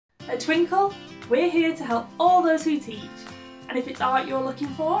At Twinkl, we're here to help all those who teach, and if it's art you're looking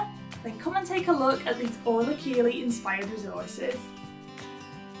for, then come and take a look at these Orla Kiely inspired resources.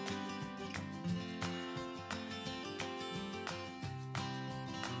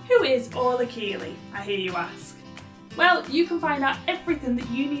 Who is Orla Kiely, I hear you ask? Well, you can find out everything that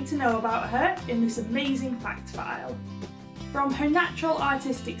you need to know about her in this amazing fact file. From her natural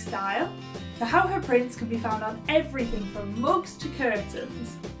artistic style, to how her prints can be found on everything from mugs to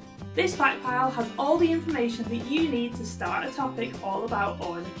curtains. This fact file has all the information that you need to start a topic all about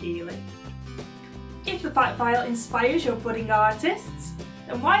Orla Kiely. If the fact file inspires your budding artists,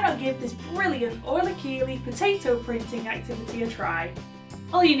 then why not give this brilliant Orla Kiely potato printing activity a try?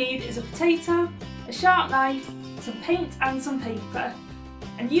 All you need is a potato, a sharp knife, some paint and some paper,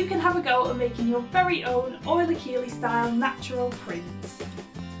 and you can have a go at making your very own Orla Kiely style natural prints.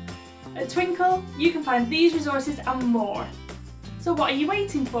 At Twinkl, you can find these resources and more. So what are you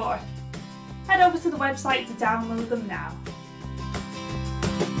waiting for? Head over to the website to download them now.